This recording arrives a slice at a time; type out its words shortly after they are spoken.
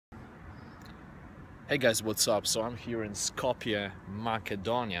Hey guys, what's up? So I'm here in Skopje,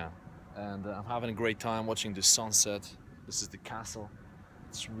 Macedonia, and I'm having a great time watching the sunset. This is the castle.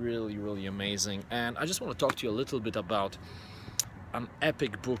 It's really amazing. And I just want to talk to you a little bit about an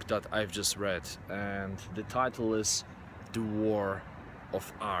epic book that I've just read, and the title is The War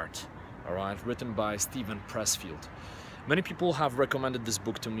of Art, alright, written by Steven Pressfield. Many people have recommended this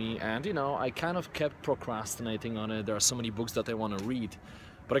book to me, and I kind of kept procrastinating on it. There are so many books that I want to read,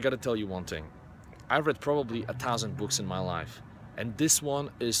 but I gotta tell you one thing. I've read probably 1,000 books in my life, and this one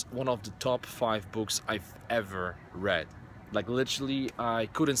is one of the top 5 books I've ever read. Like literally, I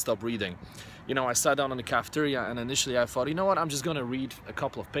couldn't stop reading. I sat down in the cafeteria, and initially I thought, you know what, I'm just gonna read a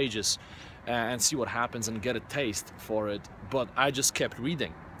couple of pages and see what happens and get a taste for it. But I just kept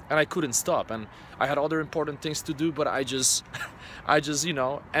reading, and I couldn't stop. And I had other important things to do, but I just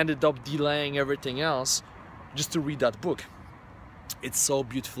ended up delaying everything else just to read that book. It's so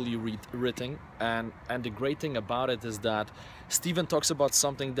beautifully written, and the great thing about it is that Steven talks about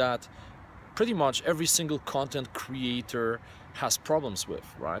something that pretty much every single content creator has problems with,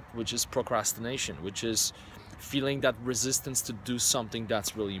 right? Which is procrastination, which is feeling that resistance to do something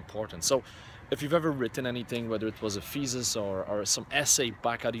that's really important. So if you've ever written anything, whether it was a thesis or some essay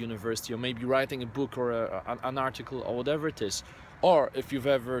back at university, or maybe writing a book or an article or whatever it is, or if you've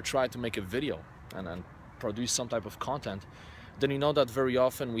ever tried to make a video and produce some type of content, then you know that very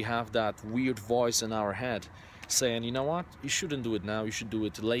often we have that weird voice in our head saying, you know what, you shouldn't do it now, you should do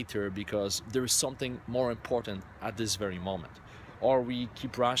it later because there is something more important at this very moment. Or we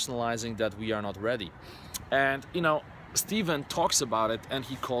keep rationalizing that we are not ready. And Steven talks about it, and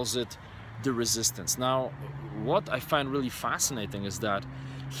he calls it the resistance. Now, what I find really fascinating is that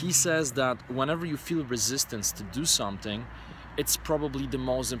he says that whenever you feel resistance to do something, it's probably the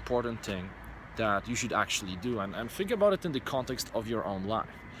most important thing that you should actually do. And think about it in the context of your own life.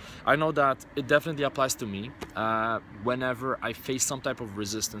 I know that it definitely applies to me. Whenever I face some type of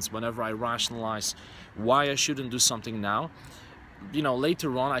resistance, whenever I rationalize why I shouldn't do something now,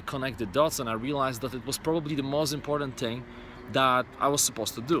 later on I connect the dots and I realize that it was probably the most important thing that I was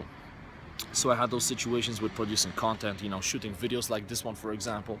supposed to do. So I had those situations with producing content, shooting videos like this one, for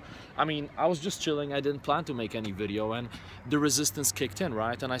example. I mean, I was just chilling, I didn't plan to make any video, and the resistance kicked in,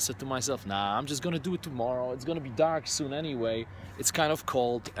 right? And I said to myself, nah, I'm just gonna do it tomorrow. It's gonna be dark soon anyway. It's kind of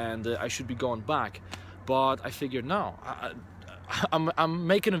cold, and I should be going back. But I figured, no, I'm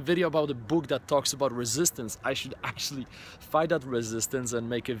making a video about a book that talks about resistance. I should actually fight that resistance and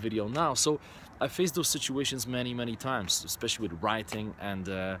make a video now. So I faced those situations many times, especially with writing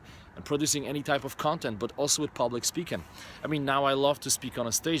and producing any type of content, but also with public speaking. I mean, now I love to speak on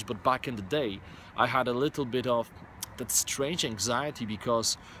a stage, but back in the day, I had a little bit of that strange anxiety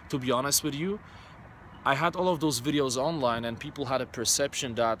because, to be honest with you, I had all of those videos online and people had a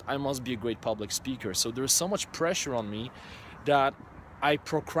perception that I must be a great public speaker. So there's so much pressure on me that I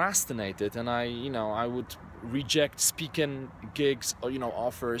procrastinated, and I would reject speaking gigs or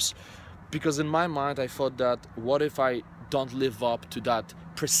offers, because in my mind I thought that what if I don't live up to that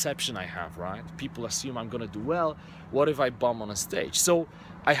perception I have, right? People assume I'm gonna do well. What if I bomb on a stage? So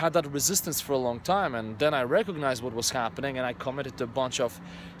I had that resistance for a long time, and then I recognized what was happening, and I committed to a bunch of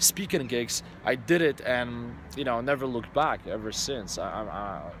speaking gigs. I did it, and never looked back ever since.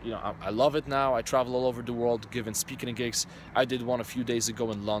 I love it now. I travel all over the world giving speaking gigs. I did one a few days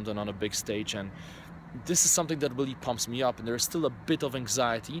ago in London on a big stage, and this is something that really pumps me up. And there's still a bit of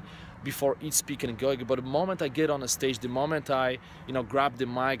anxiety before each speaking gig, but the moment I get on a stage, the moment I grab the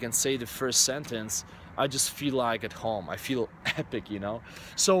mic and say the first sentence, I just feel like at home. I feel epic,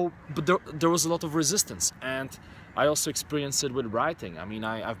 So, but there was a lot of resistance, and I also experienced it with writing. I mean,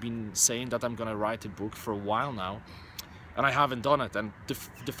 I've been saying that I'm gonna write a book for a while now, and I haven't done it. And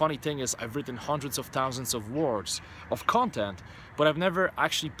the funny thing is, I've written hundreds of thousands of words of content, but I've never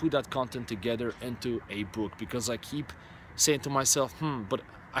actually put that content together into a book, because I keep saying to myself, but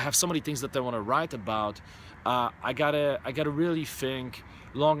I have so many things that I want to write about. I gotta really think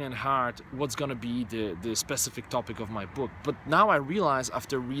long and hard what's gonna be the specific topic of my book. But now I realize,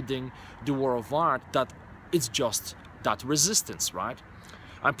 after reading The War of Art, that it's just that resistance, right?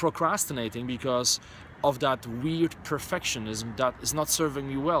 I'm procrastinating because of that weird perfectionism that is not serving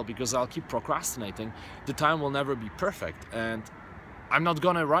me well, because I'll keep procrastinating. The time will never be perfect, and I'm not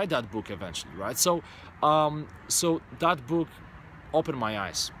gonna write that book eventually, right? So that book opened my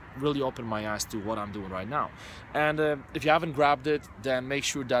eyes, really opened my eyes to what I'm doing right now. And if you haven't grabbed it, then make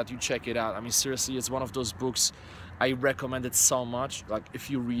sure that you check it out. I mean, seriously, it's one of those books I recommend it so much. Like, if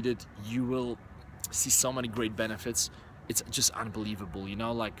you read it, you will see so many great benefits. It's just unbelievable,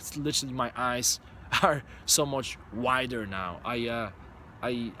 like, it's literally, my eyes are so much wider now. I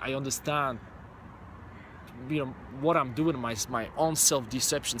understand what I'm doing, my own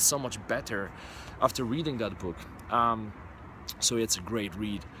self-deception so much better after reading that book. So it's a great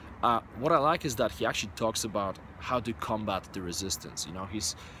read. What I like is that he actually talks about how to combat the resistance.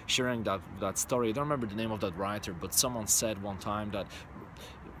 He's sharing that story. I don't remember the name of that writer, but someone said one time that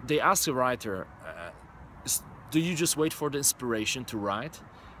they asked a writer, do you just wait for the inspiration to write?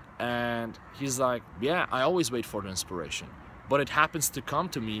 And he's like, yeah, I always wait for the inspiration, but it happens to come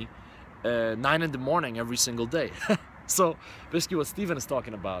to me 9 in the morning every single day. So basically what Steven is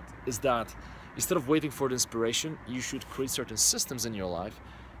talking about is that instead of waiting for the inspiration, you should create certain systems in your life,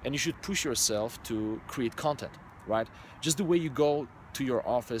 and you should push yourself to create content, right? Just the way you go to your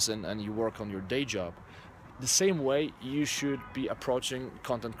office and you work on your day job, the same way you should be approaching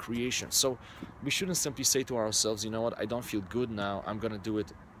content creation. So we shouldn't simply say to ourselves, you know what, I don't feel good now, I'm gonna do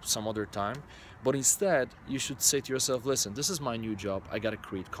it some other time. But instead, you should say to yourself, listen, this is my new job, I gotta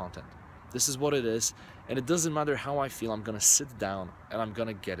create content. This is what it is, and it doesn't matter how I feel, I'm gonna sit down and I'm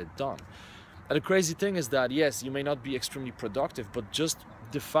gonna get it done. And the crazy thing is that, yes, you may not be extremely productive, but just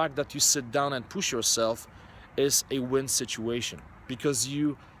the fact that you sit down and push yourself is a win situation, because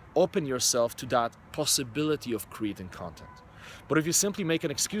you open yourself to that possibility of creating content. But if you simply make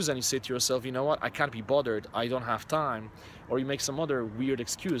an excuse and you say to yourself, you know what, I can't be bothered, I don't have time, or you make some other weird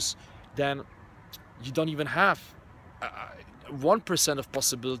excuse, then you don't even have 1% of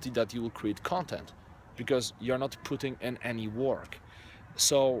possibility that you will create content, because you're not putting in any work.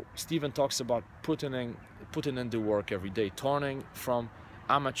 So Steven talks about putting in the work every day, turning from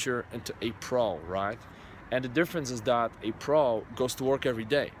amateur into a pro, right? And the difference is that a pro goes to work every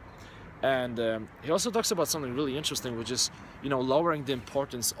day. And he also talks about something really interesting, which is, lowering the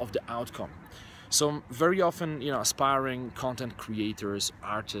importance of the outcome. So very often, aspiring content creators,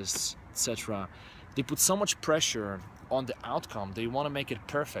 artists, etc., they put so much pressure on the outcome. They want to make it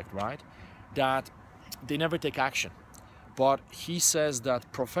perfect, right? That they never take action. But he says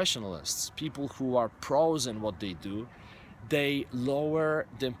that professionalists, people who are pros in what they do, they lower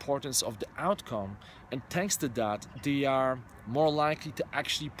the importance of the outcome, and thanks to that, they are more likely to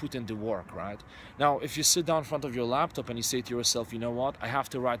actually put in the work, right? Now, if you sit down in front of your laptop and you say to yourself, you know what, I have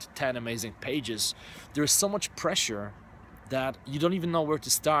to write 10 amazing pages, there's so much pressure that you don't even know where to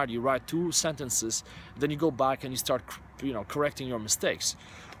start. You write 2 sentences, then you go back and you start, correcting your mistakes.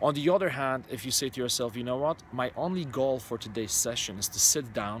 On the other hand, if you say to yourself, you know what, my only goal for today's session is to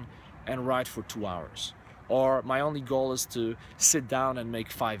sit down and write for 2 hours. Or my only goal is to sit down and make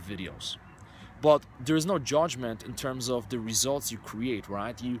 5 videos. But there is no judgment in terms of the results you create,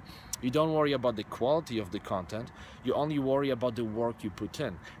 right? You don't worry about the quality of the content, you only worry about the work you put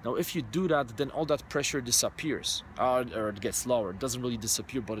in. Now, if you do that, then all that pressure disappears, or it gets lower. It doesn't really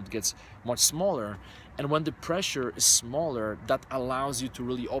disappear, but it gets much smaller. And when the pressure is smaller, that allows you to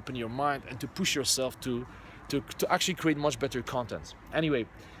really open your mind and to push yourself to actually create much better content. Anyway,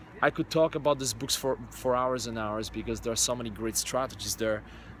 I could talk about these books for hours and hours, because there are so many great strategies there.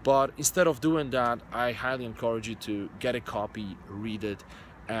 But instead of doing that, I highly encourage you to get a copy, read it,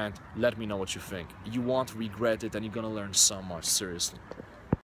 and let me know what you think. You won't regret it, and you're gonna learn so much, seriously.